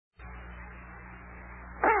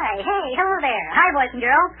Hey, hello there. Hi, boys and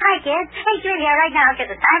girls. Hi, kids. Hey, you're here right now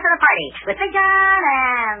because it's time for the party with Big John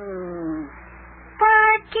and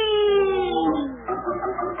Sparkie.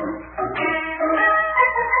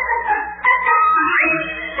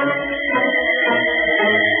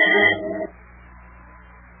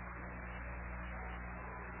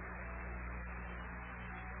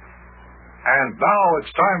 And now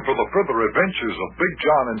it's time for the further adventures of Big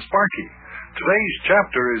John and Sparkie. Today's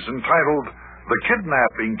chapter is entitled The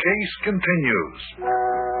Kidnapping Case Continues.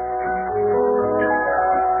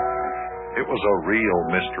 It was a real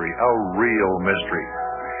mystery.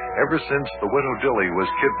 Ever since the widow Dilly was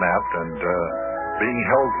kidnapped and being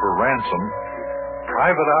held for ransom,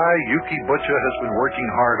 Private Eye Yuki Butcher has been working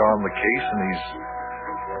hard on the case, and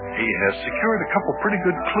he has secured a couple pretty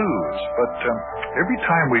good clues. But every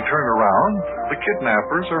time we turn around, the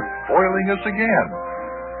kidnappers are foiling us again.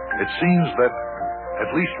 It seems that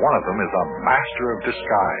at least one of them is a master of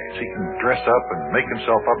disguise. He can dress up and make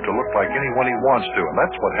himself up to look like anyone he wants to, and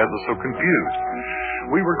that's what has us so confused.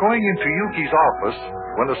 We were going into Yuki's office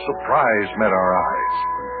when a surprise met our eyes.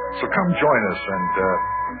 So come join us and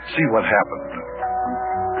see what happened.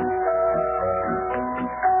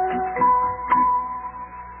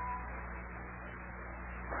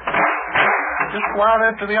 Just go on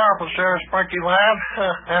into the office there, Sparkie lad.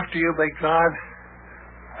 After you, Big John.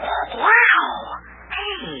 Wow!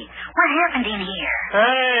 Hey, what happened in here?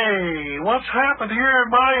 Hey, what's happened here in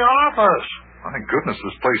my office? My goodness,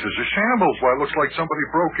 this place is a shambles. Why, it looks like somebody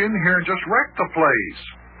broke in here and just wrecked the place.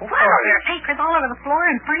 Wow, there are papers all over the floor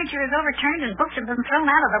and furniture is overturned and books have been thrown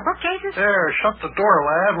out of the bookcases? There, shut the door,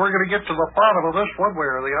 lad. We're going to get to the bottom of this one way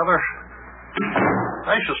or the other.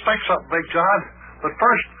 I suspect something, Big John. But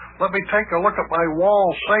first, let me take a look at my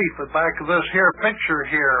wall safe at back of this here picture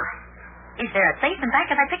here. Is there a safe in back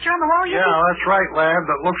of that picture on the wall, Yuki? Yeah, that's right, lad.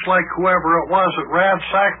 That looks like whoever it was that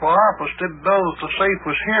ransacked my office didn't know that the safe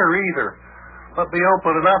was here either. Let me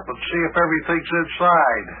open it up and see if everything's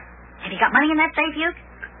inside. Have you got money in that safe, Yuki?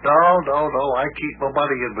 No. I keep my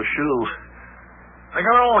money in my shoe. I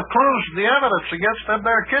got all the clues and the evidence against them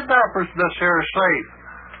there kidnappers in this here safe.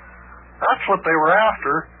 That's what they were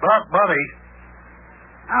after, not money.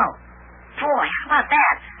 Oh. Boy, how about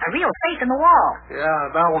that? A real safe in the wall. Yeah,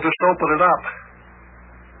 now we'll just open it up.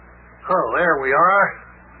 Oh, there we are.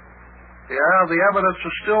 Yeah, the evidence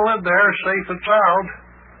is still in there, safe and sound.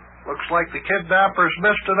 Looks like the kidnappers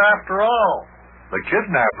missed it after all. The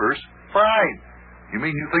kidnappers? Right. You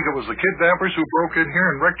mean you think it was the kidnappers who broke in here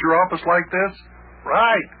and wrecked your office like this?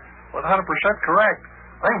 Right. 100% correct.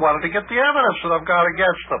 They wanted to get the evidence that I've got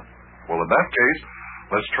against them. Well, in that case,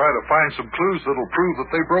 let's try to find some clues that'll prove that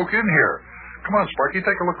they broke in here. Come on, Sparkie,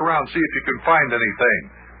 take a look around, see if you can find anything.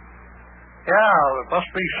 Yeah, there must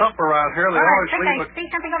be something around here. They always leave I see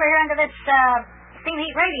something over here under this steam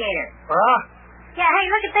heat radiator. Huh? Yeah, hey,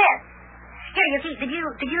 look at this. Here, Yuki, did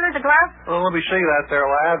you lose a glove? Well, let me see that there,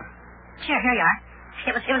 lad. Sure, here you are.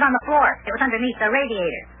 It was on the floor. It was underneath the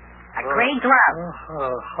radiator. A gray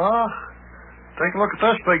glove. Take a look at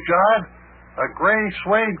this, Big John. A gray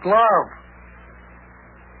suede glove.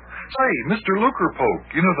 Say, Mr. Lukerpoke,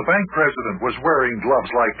 you know the bank president was wearing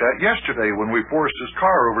gloves like that yesterday when we forced his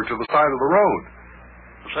car over to the side of the road.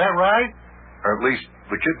 Is that right? Or at least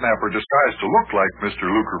the kidnapper disguised to look like Mr.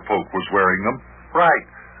 Lukerpoke was wearing them. Right.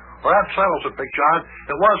 Well, that settles it, Big John.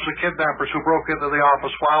 It was the kidnappers who broke into the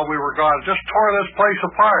office while we were gone. Just tore this place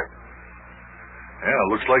apart. Yeah,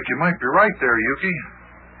 looks like you might be right there, Yuki.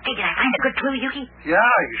 Hey, did I find a good clue, Yuki?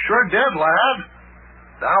 Yeah, you sure did, lad.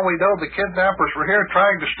 Now we know the kidnappers were here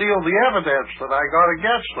trying to steal the evidence that I got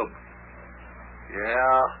against them.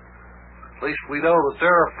 Yeah, at least we know that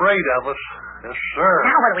they're afraid of us. Yes, sir.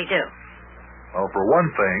 Now what do we do? Well, for one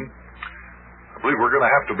thing, I believe we're going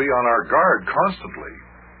to have to be on our guard constantly.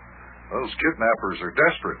 Those kidnappers are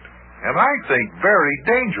desperate, and I think very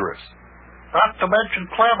dangerous. Not to mention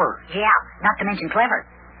clever. Yeah, not to mention clever.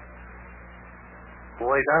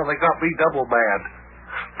 Boy, now they got me double mad.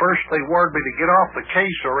 First they warned me to get off the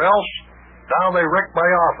case or else. Now they wrecked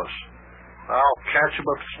my office. I'll catch them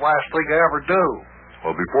if it's the last thing I ever do.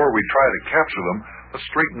 Well, before we try to capture them, let's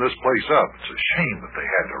straighten this place up. It's a shame that they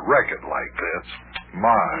had to wreck it like this.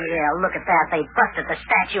 My. Yeah, look at that. They busted the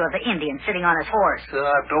statue of the Indian sitting on his horse.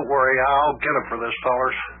 Don't worry, I'll get him for this,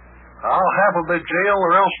 fellers. I'll have him in jail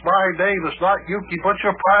or else my name is not Yuki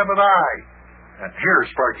Butcher Private Eye. Here,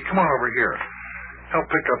 Sparkie, come on over here. Help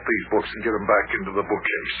pick up these books and get them back into the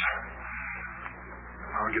bookcase.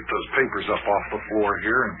 I'll get those papers up off the floor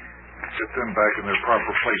here and get them back in their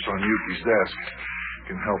proper place on Yuki's desk.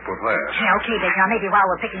 Can help with that. Yeah, okay, Big John. Maybe while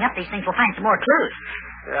we're picking up these things, we'll find some more clues.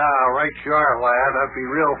 Yeah, right you are, lad. That'd be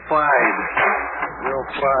real fine. We'll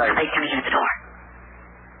try. Somebody's coming in at the door.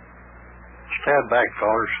 Stand back,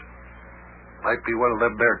 fellers. Might be one of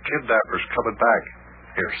them there kidnappers coming back.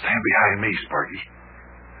 Here, stand behind me, Sparkie.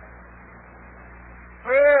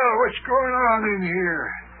 Well, what's going on in here?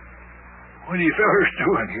 What are you fellers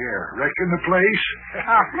doing here? Wrecking the place?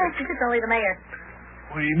 Oh, it's only the mayor.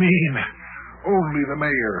 What do you mean, only the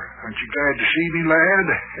mayor? Aren't you glad to see me, lad?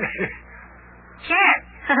 Sure.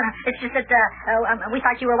 It's just that we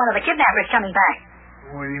thought you were one of the kidnappers coming back.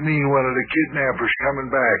 What do you mean, one of the kidnappers coming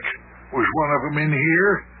back? Was one of them in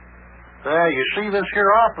here? You see this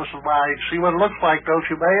here office of mine? See what it looks like, don't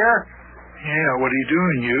you, Mayor? Yeah, what are you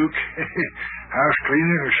doing, Uke? House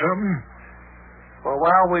cleaning or something? Well,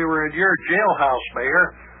 while we were in your jailhouse,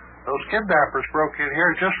 Mayor, those kidnappers broke in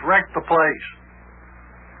here and just wrecked the place.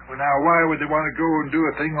 Well, now, why would they want to go and do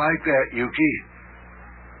a thing like that, Yuki?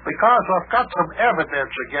 Because I've got some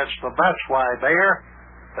evidence against them, that's why, Mayor.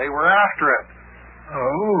 They were after it.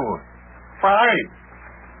 Oh. Fine.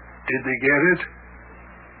 Did they get it?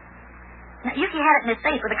 Now, Yuki had it in his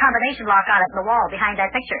safe with a combination lock on it in the wall behind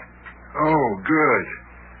that picture. Oh, good.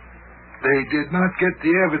 They did not get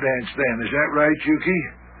the evidence then, is that right, Yuki?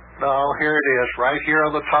 No, here it is, right here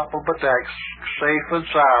on the top of the deck, safe and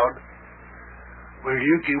sound. Well,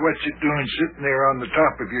 Yuki, what's it doing sitting there on the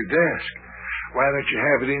top of your desk? Why don't you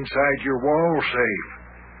have it inside your wall safe?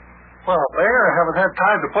 Well, Mayor, I haven't had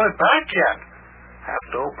time to put it back yet. Have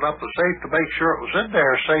to open up the safe to make sure it was in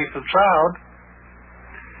there safe and sound.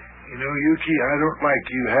 You know, Yuki, I don't like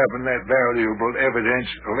you having that valuable evidence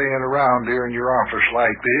laying around here in your office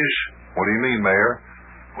like this. What do you mean, Mayor?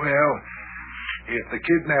 Well, if the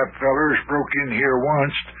kidnapped fellers broke in here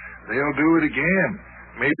once, they'll do it again.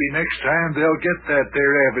 Maybe next time they'll get that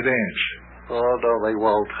there evidence. Oh, no, they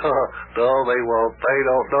won't. No, they won't. They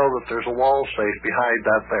don't know that there's a wall safe behind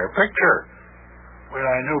that there picture. Well,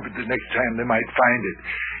 I know, but the next time they might find it.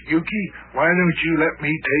 Yuki, why don't you let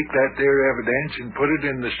me take that there evidence and put it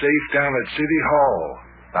in the safe down at City Hall?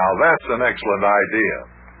 Now, that's an excellent idea.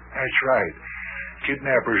 That's right.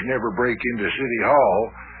 Kidnappers never break into City Hall,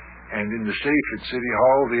 and in the safe at City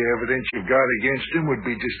Hall, the evidence you've got against him would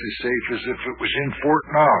be just as safe as if it was in Fort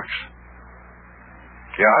Knox.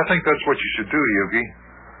 Yeah, I think that's what you should do, Yuki.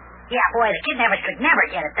 Yeah, boy, the kidnappers could never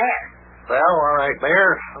get it there. Well, all right,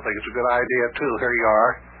 Mayor. I think it's a good idea, too. Here you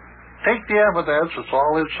are. Take the evidence that's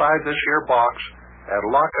all inside this here box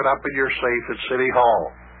and lock it up in your safe at City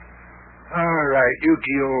Hall. All right,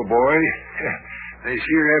 Yuki, old boy. This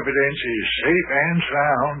here evidence is safe and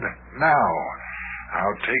sound. Now,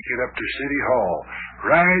 I'll take it up to City Hall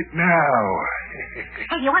right now.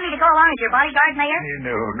 Hey, you want me to go along as your bodyguard, Mayor?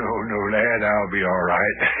 No, lad. I'll be all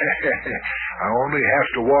right. I only have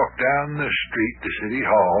to walk down the street to City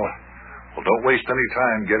Hall. Well, don't waste any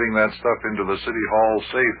time getting that stuff into the City Hall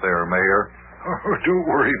safe there, Mayor. Oh, don't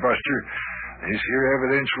worry, Buster. This here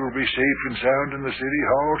evidence will be safe and sound in the City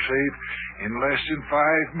Hall safe in less than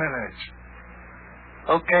 5 minutes.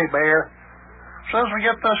 Okay, Mayor. As soon as we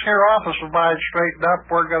get this here office of mine straightened up,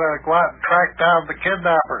 we're going to go out and track down the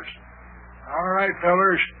kidnappers. All right,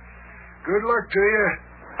 fellers. Good luck to you.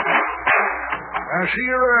 I'll see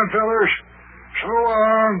you around, fellers. So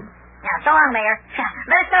long. Now, so long, Mayor.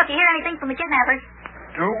 Let us know if you hear anything from the kidnappers.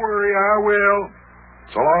 Don't worry, I will.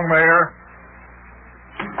 So long, Mayor.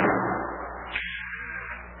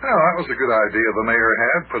 Well, that was a good idea the mayor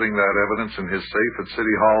had, putting that evidence in his safe at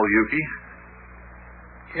City Hall, Yuki.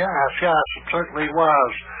 Yes, it certainly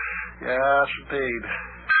was. Yes, indeed.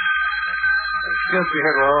 Excuse me,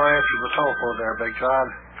 here, I'll answer the telephone there, Big John.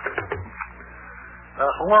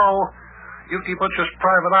 Hello? Yuki Butcher's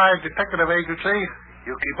Private Eye Detective Agency.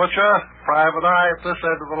 Yuki Butcher, Private Eye at this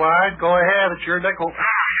end of the line. Go ahead, it's your nickel.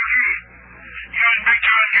 Hello, Yuki. Yes, Big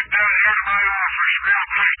John, get down here to my office real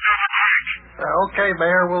quick, double quick. Okay,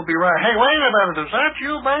 Mayor, we'll be right. Hey, wait a minute, is that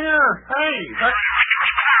you, Mayor? Hey, that's...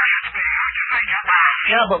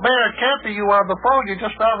 Yeah, but Mayor, it can't be you on the phone. You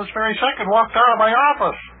just now this very second walked out of my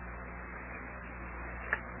office.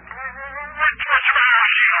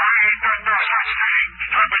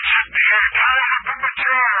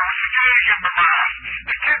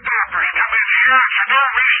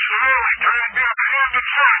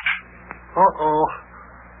 Uh-oh.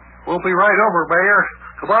 We'll be right over, Mayor.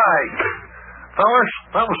 Goodbye. Fellas,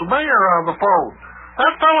 that was the mayor on the phone.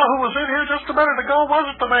 That fellow who was in here just a minute ago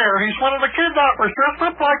wasn't the mayor. He's one of the kidnappers dressed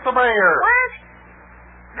up like the mayor. What?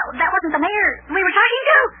 No, that wasn't the mayor we were talking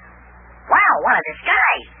to? Wow, what a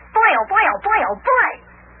disguise. Boy, oh boy, oh boy, oh boy.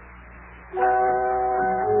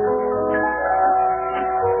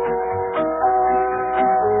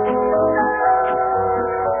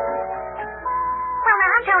 Well,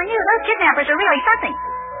 now, I'm telling you, those kidnappers are really something.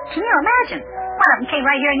 Can you imagine? One of them came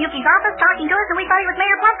right here in Yuki's office talking to us, and we thought he was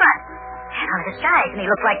Mayor Plumpunt. Had on a disguise, and he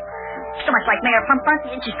looked like so much like Mayor Plumpunt,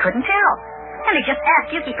 you just couldn't tell. And he just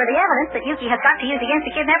asked Yuki for the evidence that Yuki has got to use against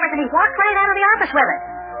the kidnappers, and he walked right out of the office with it.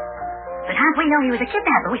 But how'd we know he was a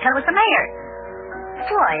kidnapper? We thought it was the mayor.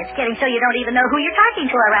 Boy, it's getting so you don't even know who you're talking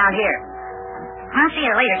to around here. I'll see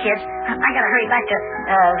you later, kids. I gotta hurry back to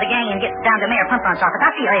the gang and get down to Mayor Plumpunt's office.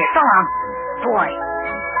 I'll see you later. So long. Boy.